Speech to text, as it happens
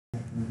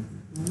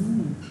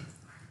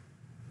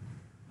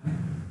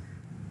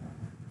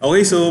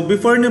Okay, so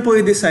before nyo po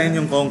i-design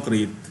yung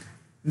concrete,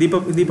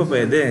 hindi pa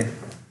pwede.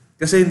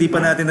 Kasi hindi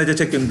pa natin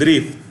na-check yung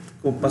drift,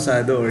 kung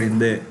pasado or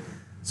hindi.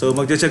 So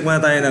mag-check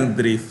muna tayo ng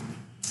drift.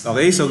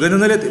 Okay, so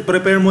ganun ulit,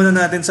 prepare muna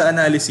natin sa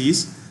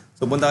analysis.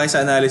 So punta kayo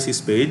sa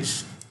analysis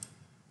page.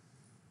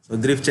 So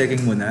drift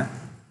checking muna.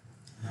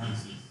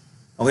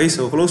 Okay,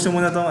 so close nyo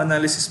muna tong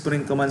analysis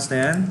print commands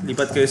na yan.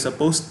 Lipat kayo sa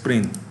post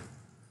print.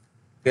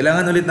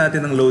 Kailangan ulit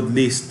natin ng load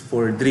list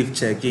for drift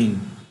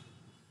checking.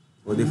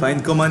 So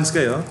define commands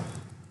kayo.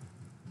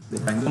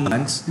 Define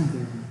commands.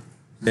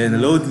 Then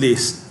load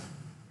list.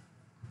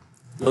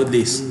 Load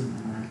list.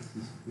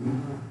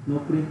 No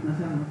print na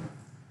siya, no?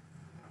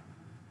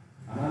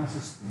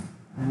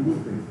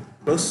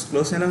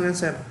 Close nyo lang yan,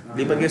 sir.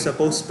 Lipat kayo sa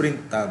post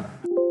print tab.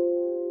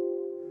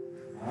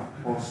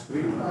 Post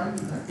print?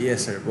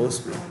 Yes, sir.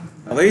 Post print.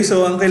 Okay,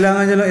 so ang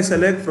kailangan nyo lang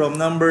i-select from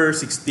number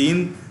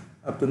 16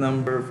 up to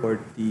number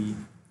 43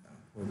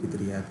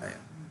 yata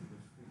yan.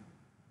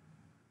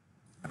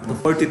 Up to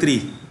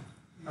 43.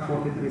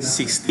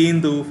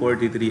 16 to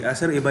 43. Ah,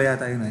 sir, iba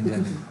yata yung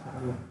nandyan.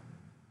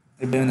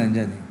 Iba yung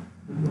nandyan eh.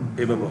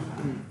 Iba po.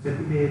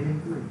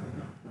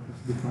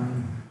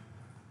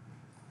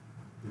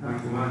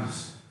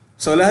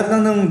 So, lahat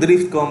lang ng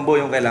drift combo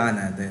yung kailangan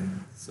natin.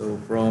 So,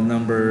 from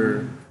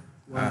number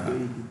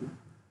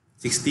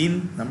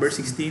 16, number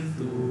 16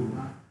 to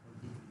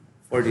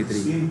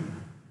 43.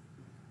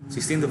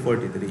 16 to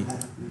 43.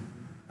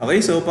 Okay,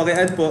 so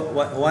paki-add po,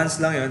 once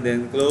lang yun,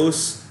 then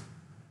close.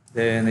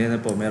 Then, ayun na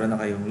po, meron na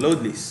kayong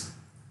load list.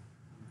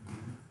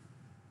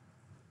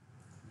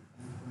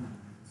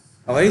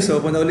 Okay, so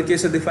punta ulit kayo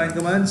sa define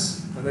commands.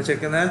 Punta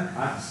check na.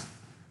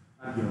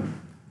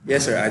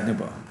 Yes sir, add nyo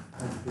po.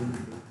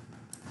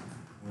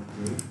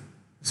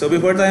 So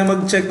before tayo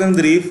mag-check ng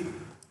drift,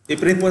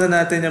 i-print muna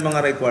natin yung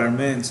mga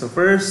requirements. So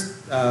first,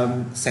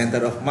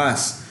 center of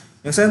mass.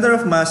 Yung center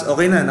of mass,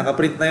 okay na,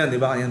 nakaprint na yun,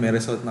 di ba? Kanina may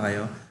result na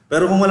kayo.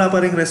 Pero kung wala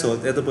pa ring result,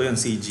 ito po yung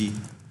CG.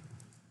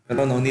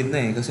 Pero no need na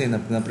eh, kasi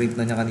na-print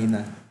na niya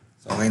kanina.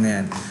 So okay na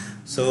yan.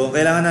 So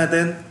kailangan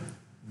natin,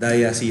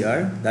 dia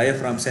CR,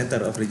 diaphragm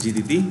center of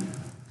rigidity.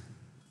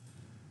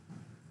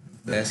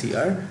 Dia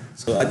CR.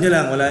 So add nyo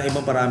lang, wala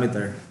ibang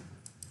parameter.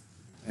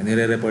 And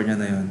nire-report niya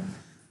na yun.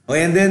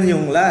 Okay, and then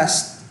yung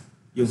last,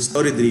 yung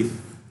story drift.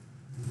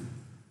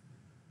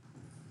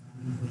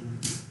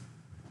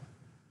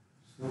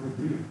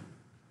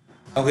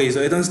 Okay,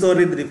 so itong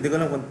story drift, di ko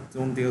lang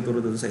kung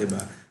tinuturo doon sa iba.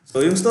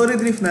 So yung story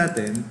drift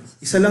natin,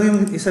 isa lang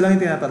yung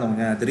tinatanong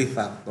niya, drift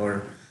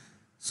factor.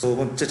 So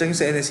kung check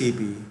sa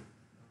NSCP,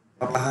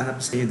 papahanap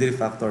sa inyo drift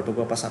factor,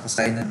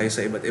 pagpapasapasahin na kayo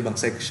sa iba't ibang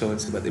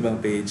sections, iba't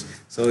ibang page.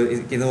 So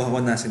kinuha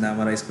ko na,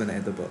 sinamarize ko na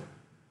ito po.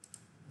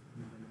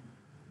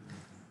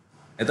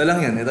 Ito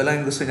lang yan, ito lang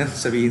yung gusto niya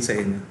sabihin sa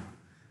inyo.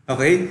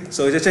 Okay,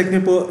 so i-check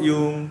niyo po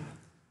yung,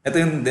 ito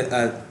yung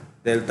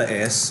delta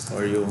S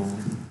or yung,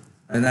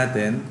 ano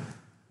natin,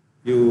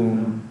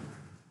 yung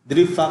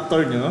drift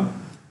factor nyo.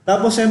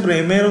 Tapos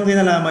syempre, merong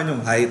kinalaman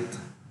yung height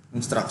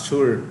ng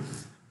structure.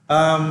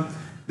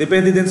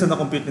 Depende din sa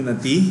na-compute nyo na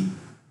T.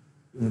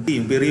 Yung T,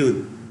 yung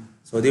period.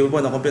 So di ba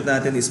po, na-compute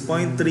natin is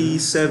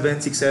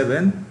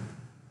 0.3767.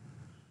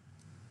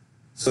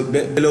 So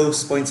below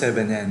 0.7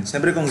 yan.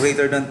 Syempre kung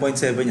greater than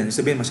 0.7 yan,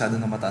 sabihin masyado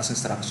na mataas yung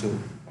structure.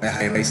 Kaya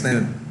high-rise na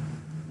yun.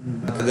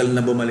 Matagal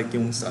na bumalik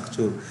yung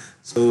structure.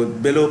 So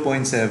below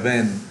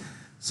 0.7.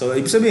 So,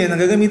 ibig sabihin,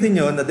 ang gagamitin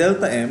nyo na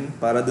delta M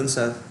para dun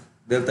sa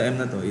delta M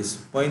na to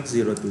is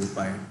 0.025.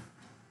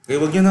 Okay,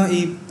 wag nyo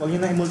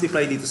na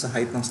i-multiply dito sa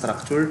height ng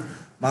structure.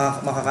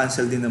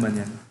 Makaka-cancel din naman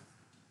yan.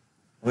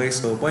 Okay,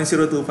 so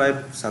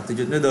 0.025,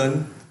 substitute nyo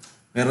dun.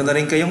 Meron na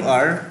rin kayong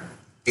R,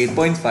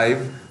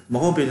 8.5,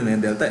 makompute nyo na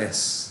yung delta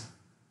S.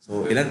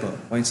 So, ilan po?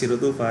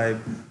 0.025,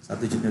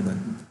 substitute nyo dun.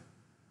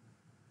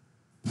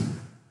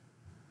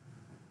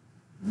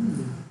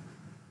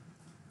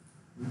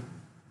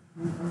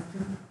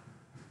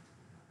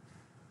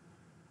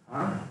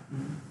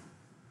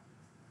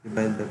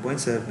 Divide by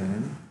 0.7,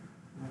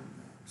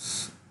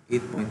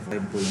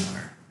 8.5 po yung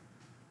R.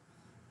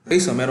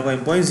 Okay, so meron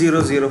kayong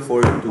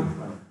 0.0042.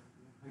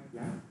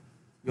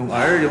 Yung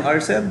R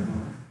seb,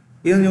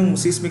 yun yung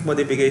seismic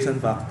modification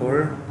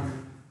factor,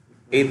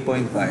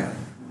 8.5.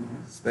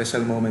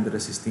 Special moment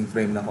resisting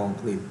frame na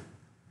concrete.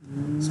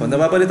 So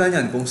napapalitan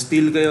yan. Kung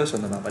steel kayo, so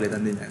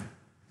napapalitan din yan.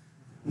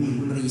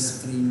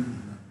 Brace frame.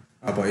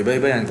 Apo,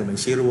 iba-iba yan. Kung may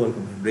shear wall,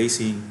 kung may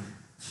bracing.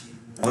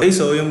 Okay,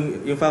 so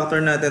yung factor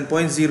natin,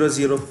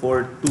 0.0042.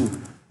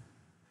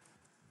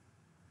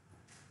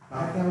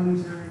 Bakit naman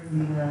sir,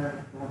 hindi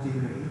na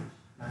consider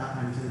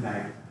nakakancel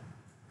dahil?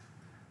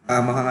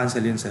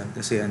 Makakancel yun sir,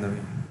 kasi ano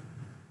eh.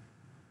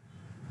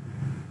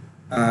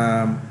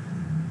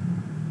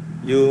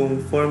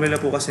 Yung formula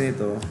po kasi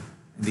nito,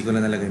 hindi ko na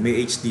nalagay.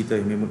 May H dito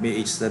eh,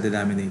 may H sa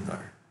denominator.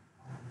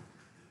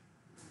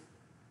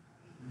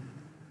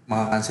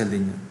 Makakancel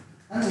din yun.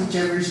 Ano,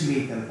 whichever's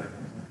greater pa?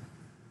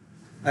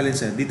 Alin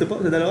sir? Dito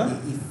po? Sa dalawa?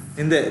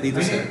 Hindi,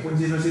 dito sir.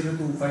 0.0025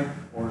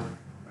 or...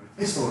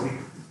 sorry.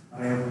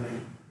 Pareho na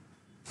yun.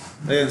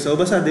 Ayun, so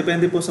basta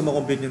depende po sa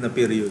makompute nyo na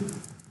period.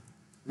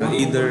 Ng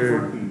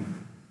either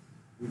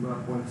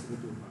Iba points na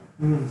 2.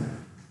 Sir.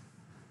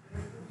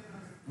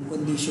 Ang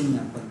condition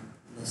niya, pag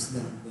less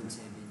than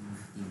 0.17.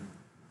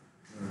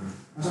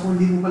 Kasi kung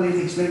hindi mo pala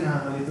i-explain,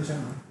 nakakalito siya,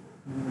 no?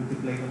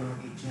 Multiply ko ng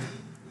H niya.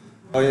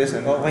 Oh yes,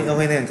 sir. Okay,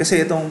 okay na yan.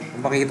 Kasi itong,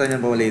 makikita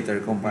niyo pa later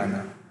kung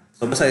paano.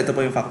 So basta ito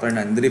po yung factor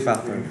na, drift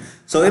factor.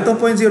 So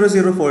itong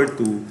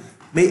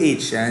 0.0042, may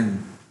H yan.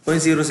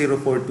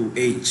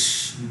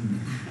 0.0042H.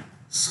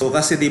 So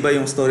kasi di ba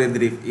yung story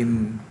drift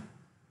in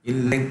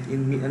length,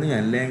 ano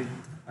yan,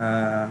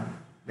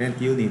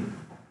 length unit.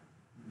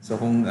 So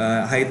kung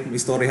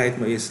story height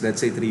mo is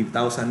let's say 3,000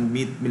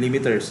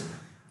 millimeters,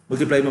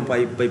 multiply mo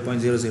by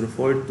 0.0042.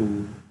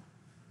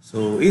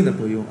 So yun na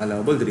po yung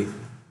allowable drift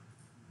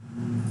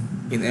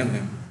in mm.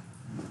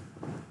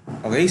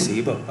 Okay,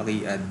 sige po,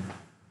 paki-add.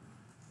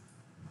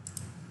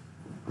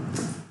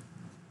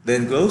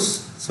 Then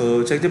close.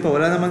 So check nyo po,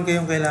 wala naman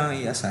kayong kailangan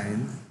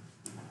i-assign.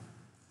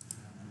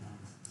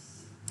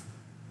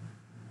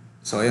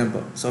 So ayan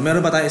po. So meron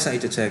pa tayo isang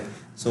i-check.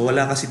 So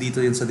wala kasi dito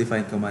yun sa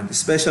define command.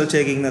 Special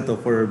checking na to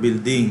for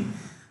building.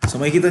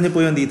 So makikita nyo po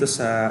yun dito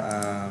sa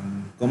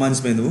commands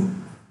menu.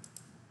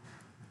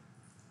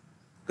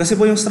 Kasi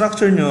po yung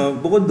structure nyo,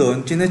 bukod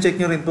doon, chine-check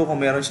nyo rin po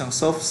kung meron siyang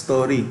soft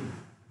story.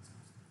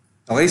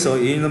 Okay, so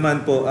yun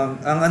naman po, ang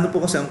ano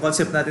po kasi, ang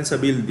concept natin sa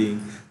building,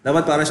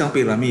 dapat para siyang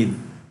pyramid.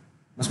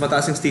 Mas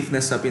mataas yung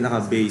stiffness sa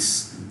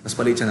pinaka-base, mas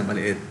paliit siya na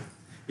maliit.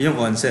 Yun yung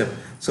concept.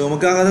 So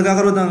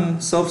magkakaroon ng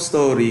soft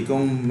story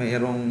kung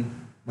mayroong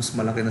mas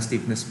malaki na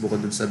stiffness bukod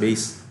dun sa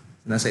base,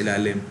 nasa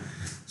ilalim.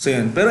 So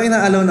yun, pero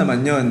ina-allow naman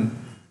yun.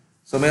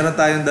 So meron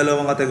tayong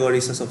dalawang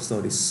categories sa soft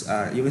stories.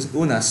 Yung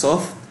una,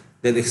 soft,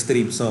 then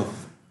extreme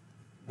soft.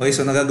 Okay,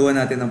 so nagagawa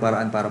natin ng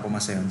paraan para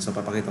pumasa yun. So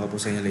papakita ko po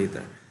sa inyo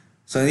later.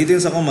 So nandito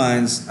yun sa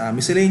commands,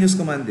 miscellaneous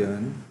command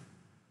yun.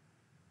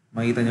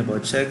 Makita niyo po,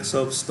 check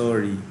soft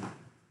story.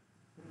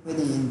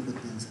 Pwede i-input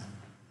yan sa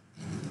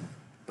editor.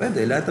 Pwede,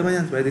 lahat naman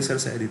yan. Pwede sir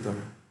sa editor.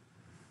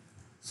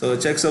 So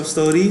check soft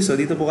story. So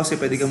dito po kasi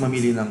pwede kang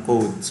mamili ng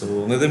code.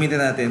 So ang gagamitin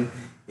natin,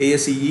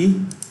 ASCE.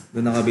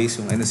 Doon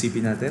naka-base yung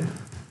NSCP natin.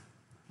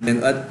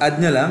 Then add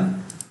nyo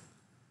lang.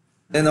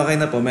 Then okay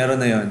na po,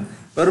 meron na yon.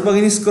 Pero pag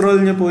in-scroll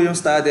nyo po yung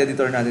STAAD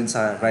editor natin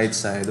sa right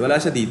side, wala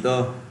siya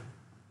dito.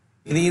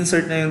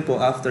 Ini-insert na yun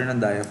po after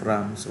ng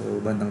diaphragm. So,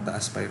 bandang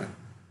taas pa yun.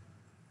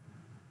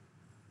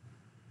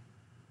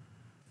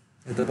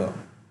 Ito po.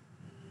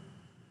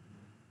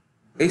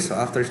 Okay, so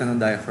after siya ng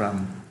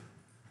diaphragm.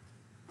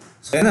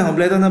 So, yan na.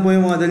 Kompleto na po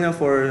yung model niya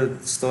for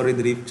story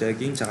drift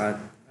checking. Tsaka,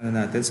 ano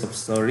natin, soft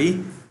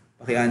story.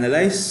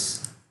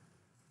 Paki-analyze.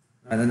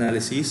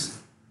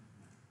 Analysis.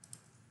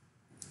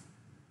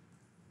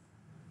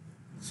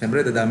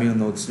 Siyempre, dadami yung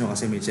notes nyo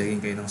kasi may checking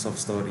kayo ng soft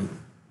story.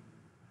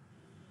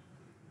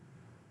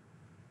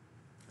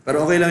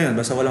 Pero okay lang yun,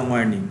 basta walang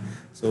warning.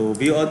 So,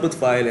 view output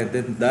file and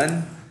then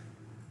done.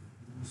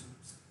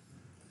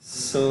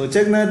 So,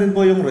 check natin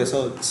po yung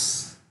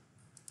results.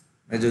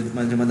 Medyo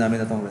madami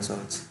na tong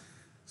results.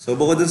 So,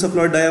 bukod dun sa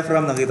floor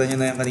diaphragm, nakita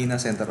nyo na yung kanina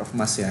center of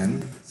mass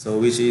yan.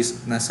 So, which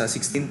is nasa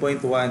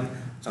 16.1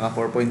 tsaka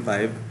 4.5.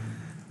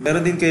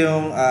 Meron din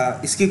kayong,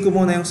 skip ko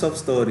muna yung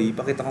soft story.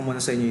 Pakita ko muna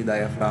sa inyo yung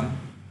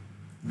diaphragm.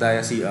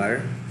 Dia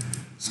CR.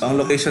 So, ang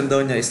location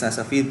daw niya is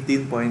nasa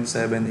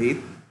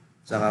 15.78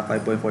 saka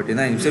 5.49.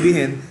 Ibig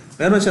sabihin,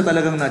 meron siya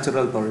talagang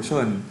natural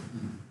torsion.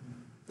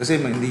 Kasi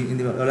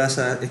hindi wala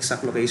sa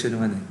exact location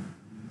yung ano.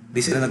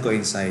 Hindi sila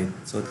nag-coincide.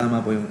 So,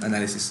 tama po yung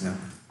analysis niya.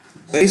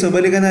 Okay, so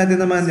balikan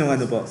natin naman yung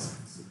ano po.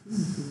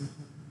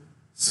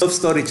 Soft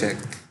story check.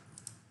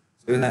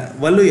 So, 8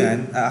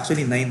 yan.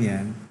 Actually, 9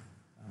 yan.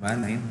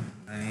 Tama? 9.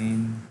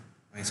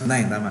 Okay, so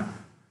 9, tama.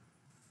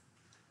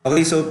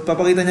 Okay, so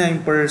papakita niya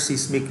yung per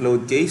seismic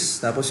load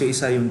case, tapos yung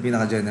isa yung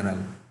pinaka-general.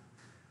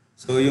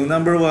 So yung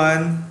number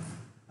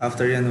 1,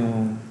 after yan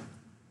yung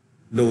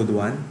load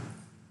 1.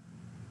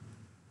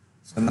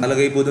 So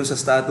nakalagay po dun sa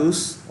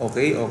status,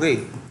 okay,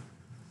 okay.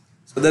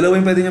 So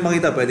dalawa yung pwede niyo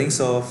makita, pwedeng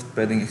soft,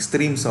 pwedeng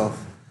extreme soft.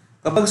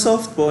 Kapag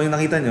soft po, yung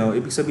nakita nyo,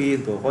 ibig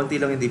sabihin po, konti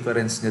lang yung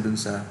difference niya dun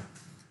sa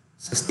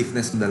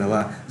stiffness ng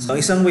dalawa. So ang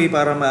isang way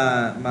para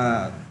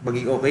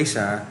maging okay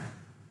siya,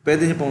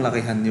 pwede niyo pong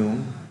lakihan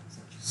yung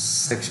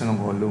section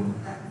ng column.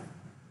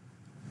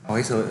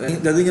 Okay, so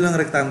gagawin nyo lang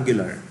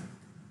rectangular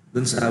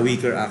dun sa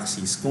weaker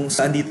axis kung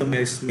saan dito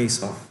may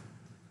soft.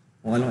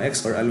 Kung along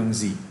X or along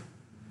Z.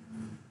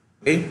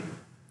 Okay?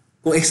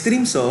 Kung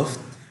extreme soft,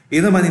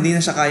 yun naman hindi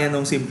na siya kaya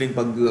nung simpleng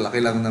paglalaki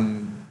lang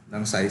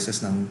ng sizes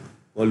ng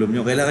column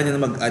nyo. Kailangan nyo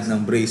na mag-add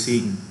ng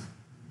bracing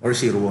or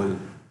shear wall.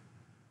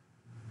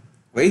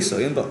 Okay, so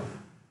yun po.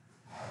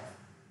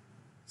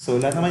 So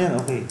lahat naman yan,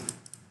 okay.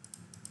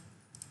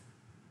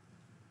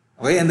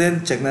 Okay, and then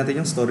check natin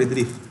yung story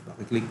drift.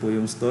 Pakiclick po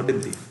yung story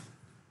drift.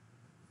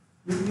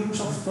 Yung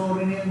soft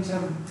story na yan,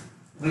 sir,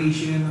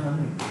 ratio ng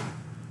ano eh.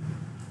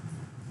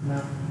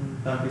 Ng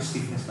target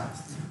stiffness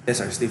test. Yes,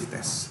 sir, stiff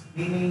test.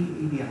 May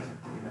idea, sir.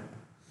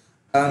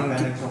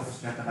 Pagka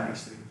soft at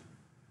extreme.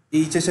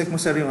 I-check mo,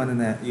 sir, yung ano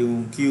na,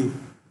 yung Q,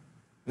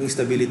 yung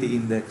stability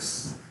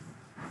index.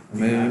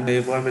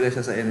 May formula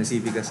siya sa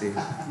NCP kasi.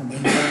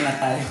 Mag-enroll na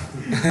tayo.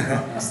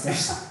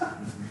 Masters.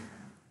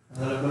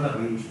 Alam ko lang,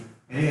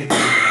 eh.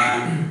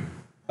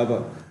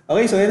 Apo.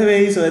 Okay, so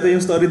anyway, so ito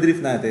yung story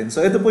drift natin.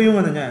 So ito po yung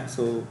ano niya.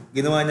 So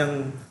ginawa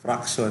niyang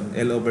fraction,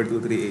 L over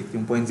 238,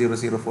 yung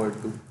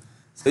 0.0042.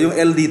 So yung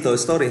L dito,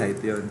 story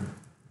height yun.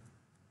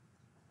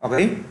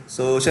 Okay?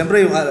 So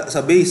syempre yung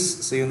sa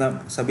base, so yung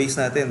sa base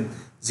natin,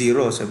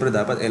 0. Syempre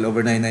dapat L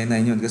over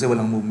 999 yun kasi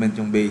walang movement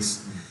yung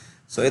base.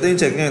 So ito yung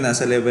check nyo,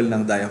 nasa level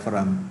ng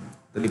diaphragm,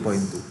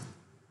 3.2.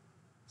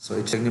 So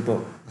i-check nyo po,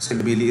 kasi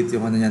lumiliit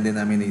yung ano niyan,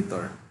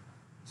 denominator.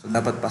 So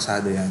dapat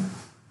pasado yan.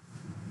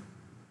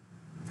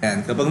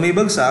 Yan, kapag may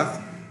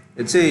bagsak,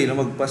 let's say,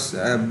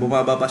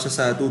 bumaba pa siya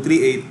sa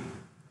 238,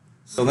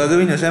 so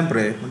gagawin nyo,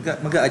 syempre,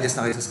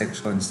 mag-a-adjust na kayo sa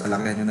sections.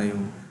 Talakihan nyo na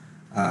yung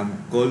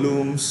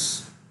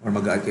columns, or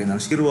mag-a-add kayo ng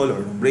shear wall, or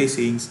ng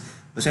bracings.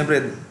 So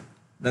syempre,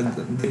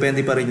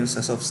 depende pa rin yung sa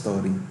soft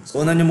story.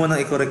 So una nyo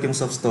munang i-correct yung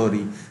soft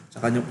story,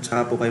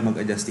 tsaka po kayo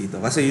mag-adjust dito.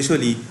 Kasi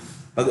usually,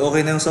 pag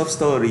okay na yung soft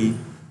story,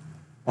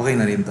 okay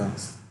na rin to.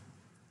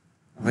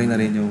 Okay na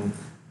rin yung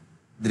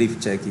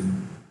drift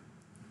checking.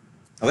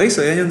 Okay,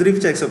 so yan yung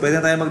drift check. So pwede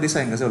na tayo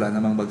mag-design kasi wala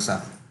namang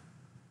bagsak.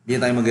 Hindi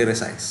na tayo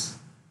mag-resize.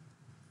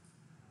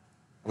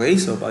 Okay,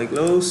 so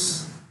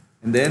paki-close.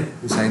 And then,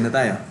 design na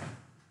tayo.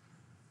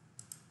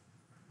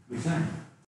 Design.